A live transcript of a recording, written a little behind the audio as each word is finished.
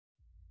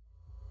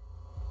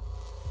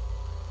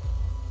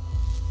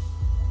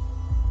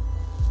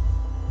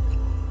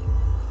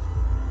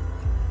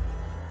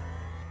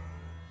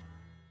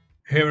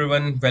Hey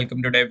everyone,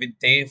 welcome to Day with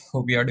Dave.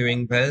 Hope you are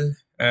doing well.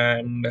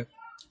 And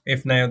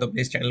if नए हो तो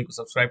please channel को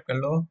subscribe कर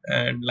लो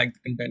and like the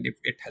content if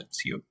it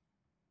helps you.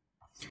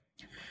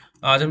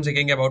 आज हम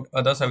सीखेंगे about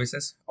other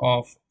services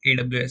of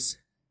AWS.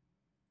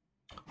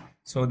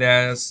 So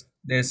there's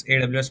this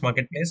AWS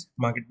Marketplace.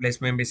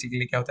 Marketplace में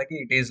basically क्या होता है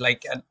कि it is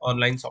like an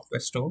online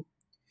software store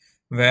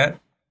where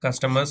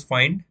customers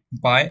find,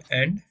 buy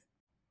and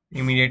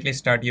immediately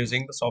start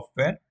using the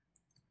software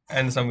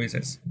and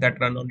services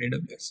that run on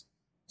AWS.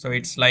 So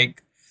it's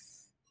like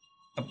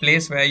a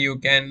place where you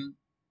can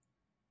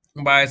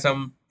buy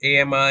some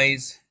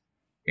AMIs,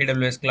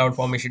 AWS Cloud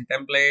Formation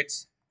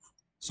templates,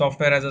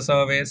 software as a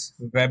service,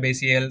 web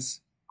ACLs,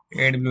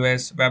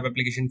 AWS Web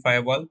Application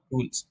Firewall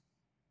tools.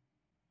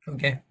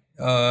 Okay,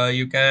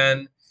 you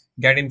can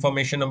get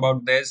information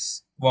about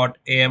this, what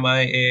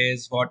AMI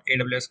is, what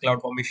AWS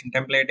Cloud Formation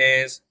template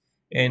is,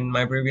 in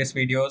my previous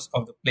videos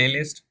of the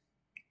playlist.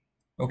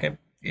 Okay,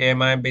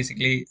 AMI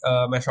basically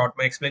मैं short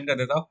में explain कर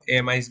देता हूँ.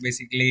 AMI is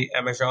basically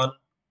AMS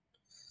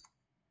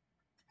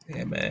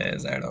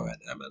out of an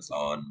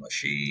Amazon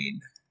machine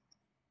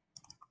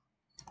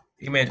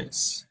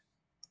images.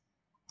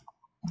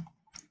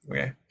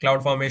 Okay,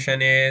 cloud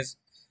formation is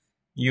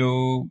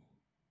you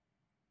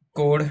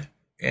code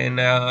in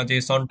a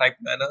JSON type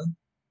manner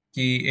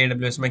कि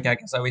AWS में क्या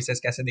क्या services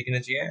कैसे दिखने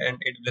चाहिए and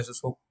AWS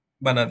उसको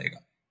बना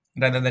देगा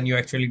rather than you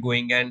actually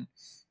going and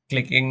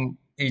clicking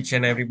each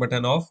and every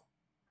button of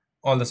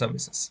all the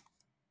services.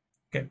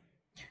 Okay,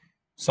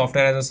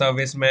 software as a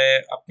service में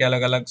आपके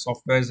अलग अलग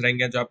सॉफ्टवेयर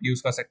रहेंगे जो आप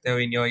यूज कर सकते हो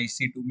इन योर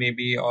EC2 में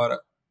भी और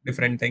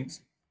different things.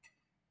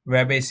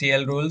 Web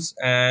ACL rules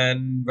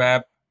and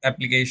web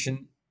application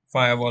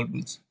firewall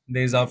rules.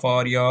 These are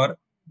for your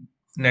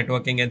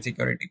networking and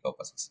security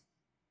purposes.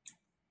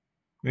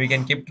 We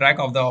can keep track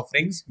of the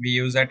offerings we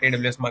use at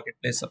AWS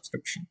Marketplace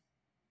subscription.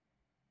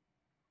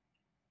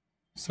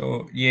 So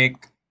ये एक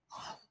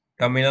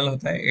terminal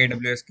होता है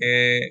AWS के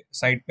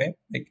site पे,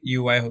 एक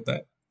UI होता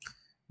है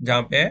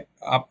जहाँ पे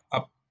आप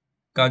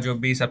आपका जो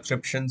भी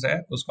सब्सक्रिप्शंस है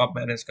उसको आप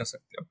मैनेज कर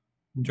सकते हो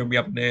जो भी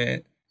आपने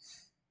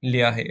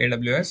लिया है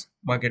AWS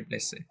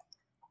Marketplace से.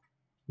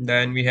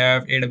 Then we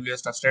have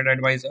AWS Trusted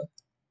Advisor.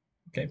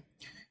 Okay,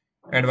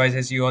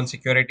 advises you on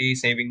security,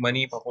 saving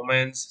money,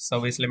 performance,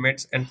 service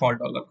limits, and fault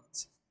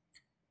tolerance.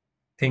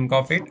 Think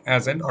of it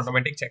as an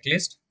automatic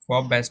checklist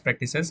for best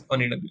practices on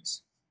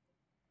AWS.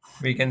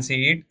 We can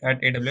see it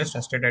at AWS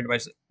Trusted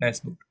Advisor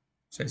dashboard.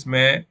 So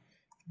इसमें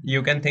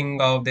you can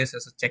think of this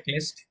as a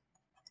checklist.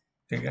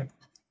 Okay.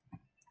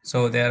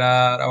 So there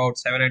are about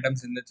 7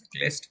 items in the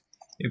checklist.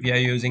 If you are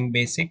using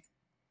basic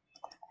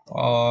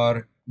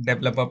or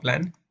developer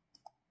plan.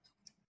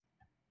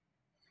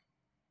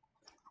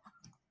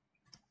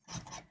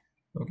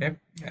 Okay,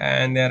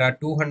 and there are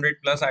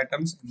 200 plus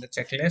items in the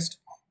checklist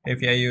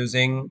if you are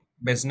using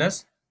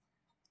business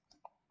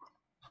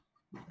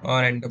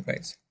or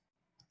enterprise.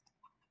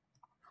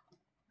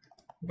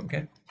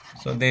 Okay,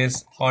 so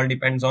this all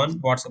depends on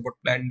what support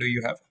plan do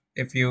you have.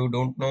 If you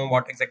don't know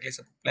what exactly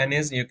support plan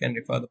is, you can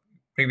refer the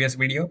previous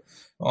video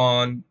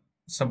on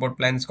support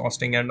plans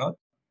costing and all.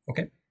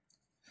 Okay,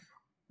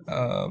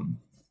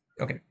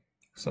 okay,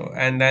 so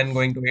and then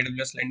going to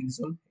AWS Landing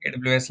Zone.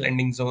 AWS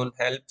Landing Zone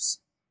helps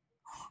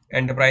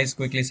enterprise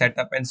quickly set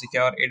up and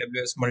secure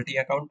AWS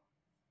multi-account.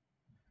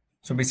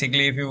 So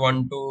basically, if you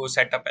want to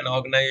set up an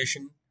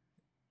organization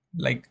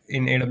like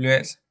in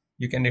AWS,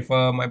 you can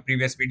refer my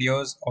previous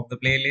videos of the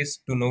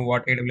playlist to know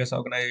what AWS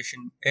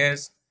organization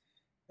is,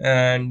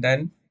 and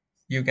then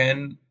you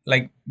can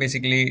like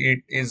basically it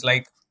is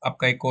like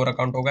आपका एक core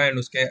account होगा and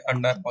उसके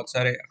under बहुत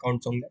सारे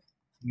accounts होंगे.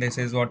 This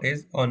is what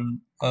is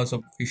on a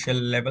superficial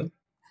level.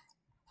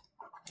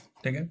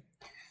 ठीक है.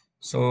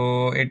 So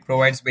it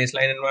provides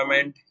baseline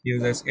environment,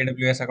 uses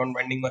AWS account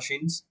vending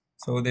machines.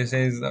 So this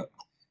is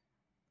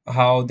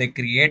how they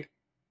create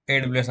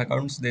AWS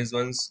accounts. These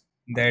ones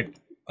that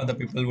other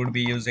people would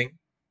be using.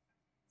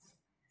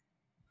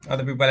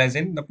 Other people as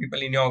in the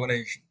people in your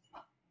organization.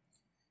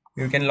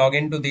 You can log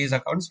into these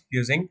accounts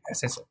using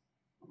SSO.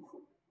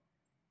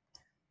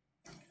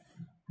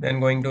 Then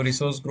going to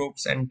resource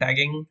groups and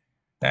tagging.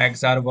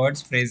 Tags are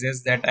words,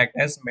 phrases that act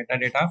as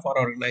metadata for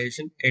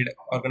organizing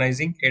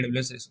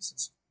AWS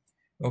resources.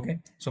 Okay.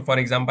 So for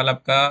example,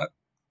 आपका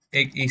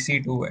एक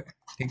EC2 है,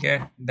 ठीक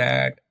है,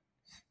 that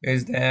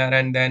is there,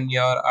 and then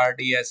your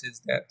RDS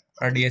is there.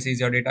 RDS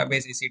is your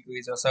database, EC2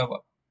 is your server.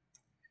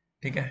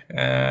 ठीक है,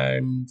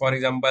 and for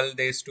example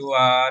these two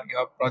are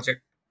your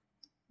project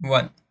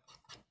 1.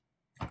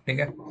 ठीक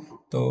है,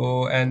 तो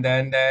and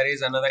then there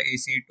is another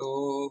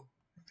EC2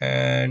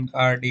 and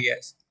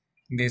RDS.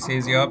 This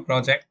is your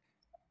project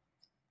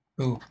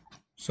 2.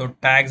 So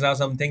tags are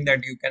something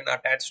that you can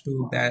attach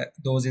to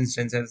those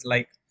instances.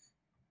 Like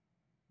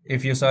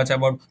if you search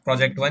about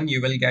project 1,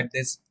 you will get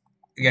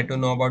to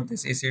know about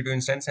this EC2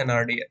 instance and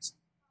RDS.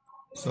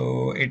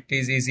 So it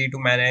is easy to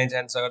manage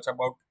and search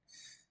about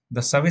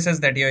the services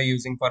that you are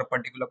using for a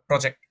particular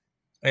project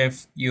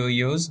if you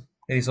use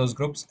resource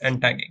groups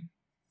and tagging.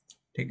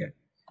 Okay.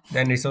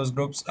 Then resource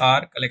groups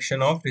are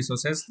collection of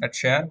resources that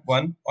share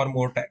one or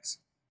more tags.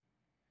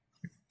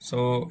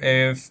 So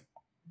if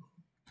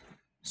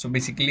so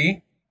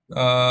basically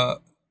uh,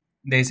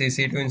 this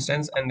EC2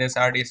 instance and this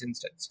RDS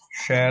instance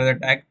share the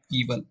tag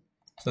P1.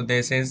 So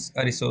this is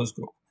a resource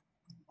group.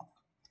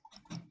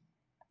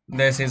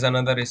 This is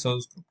another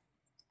resource group.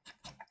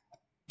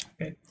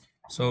 Okay.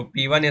 So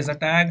P1 is a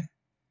tag.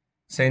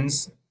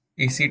 Since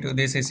EC2,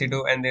 this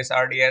EC2 and this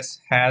RDS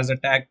has a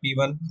tag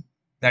P1,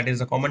 that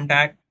is a common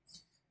tag,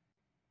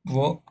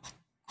 वो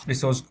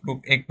resource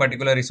group एक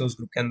particular resource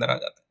group के अंदर आ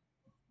जाता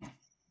है.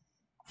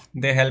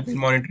 They help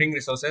in monitoring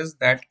resources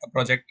that a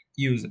project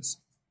uses.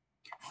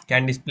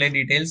 Can display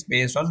details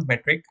based on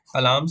metric,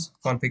 alarms,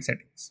 config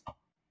settings.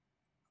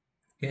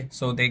 Okay,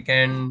 so they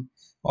can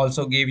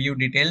also give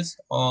you details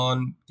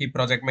on कि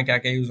project में क्या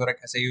क्या use हो रहा है,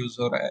 कैसे यूज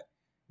हो रहा है,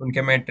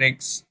 उनके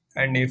metrics,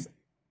 and if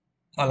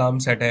alarm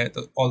set है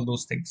तो all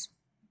those things.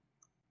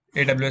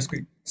 AWS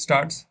Quick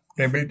Starts,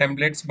 pre-built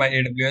templates by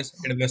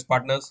AWS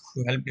partners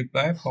to help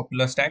deploy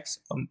popular stacks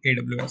on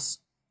AWS.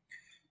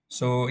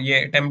 So ये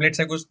templates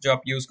है कुछ जो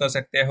आप यूज कर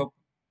सकते हो,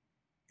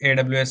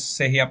 AWS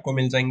से ही आपको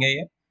मिल जाएंगे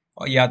ये,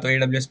 और या तो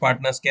AWS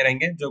partners के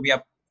रहेंगे जो भी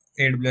आप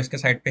AWS के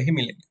साइट पे ही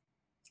मिलेंगे.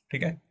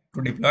 ठीक है,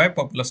 to deploy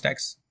popular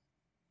stacks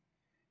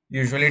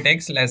usually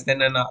takes less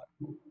than an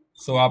hour.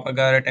 So आप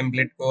अगर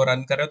टेम्पलेट को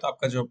रन कर रहे हो तो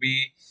आपका जो भी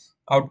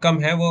आउटकम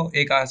है वो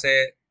एक आवर से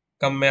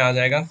कम में आ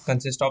जाएगा.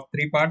 Consist of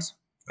 3 parts.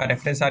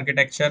 Reference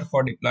architecture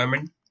for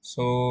deployment,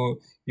 so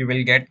you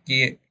will get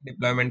कि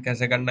डिप्लॉयमेंट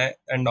कैसे करना है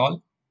and all.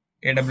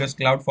 AWS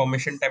cloud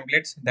formation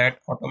templates that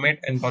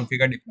automate and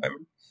configure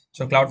deployment.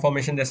 So cloud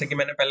formation जैसे कि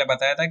मैंने पहले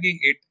बताया था कि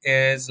it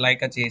is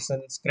like a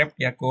Jason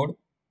script या कोड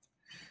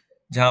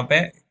जहाँ पे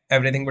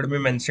एवरीथिंग वुड बी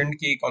मेंशन्ड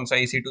कि कौन सा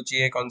EC2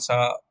 चाहिए, कौन सा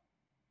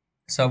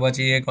सर्वर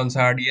चाहिए, कौन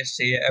सा RDS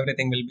चाहिए,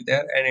 everything will be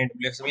there and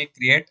AWS will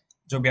create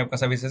जो भी आपका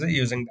सर्विसेज है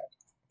यूजिंग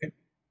दैट.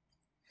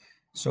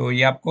 सो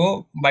ये आपको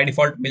बाय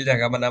डिफॉल्ट मिल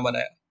जाएगा बना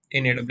बनाया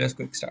in AWS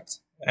Quick Starts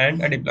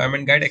and a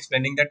deployment guide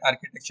explaining that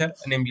architecture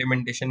and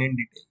implementation in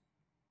detail.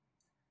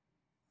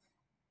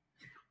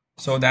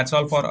 So that's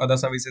all for other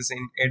services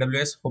in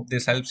AWS. Hope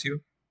this helps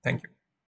you. Thank you.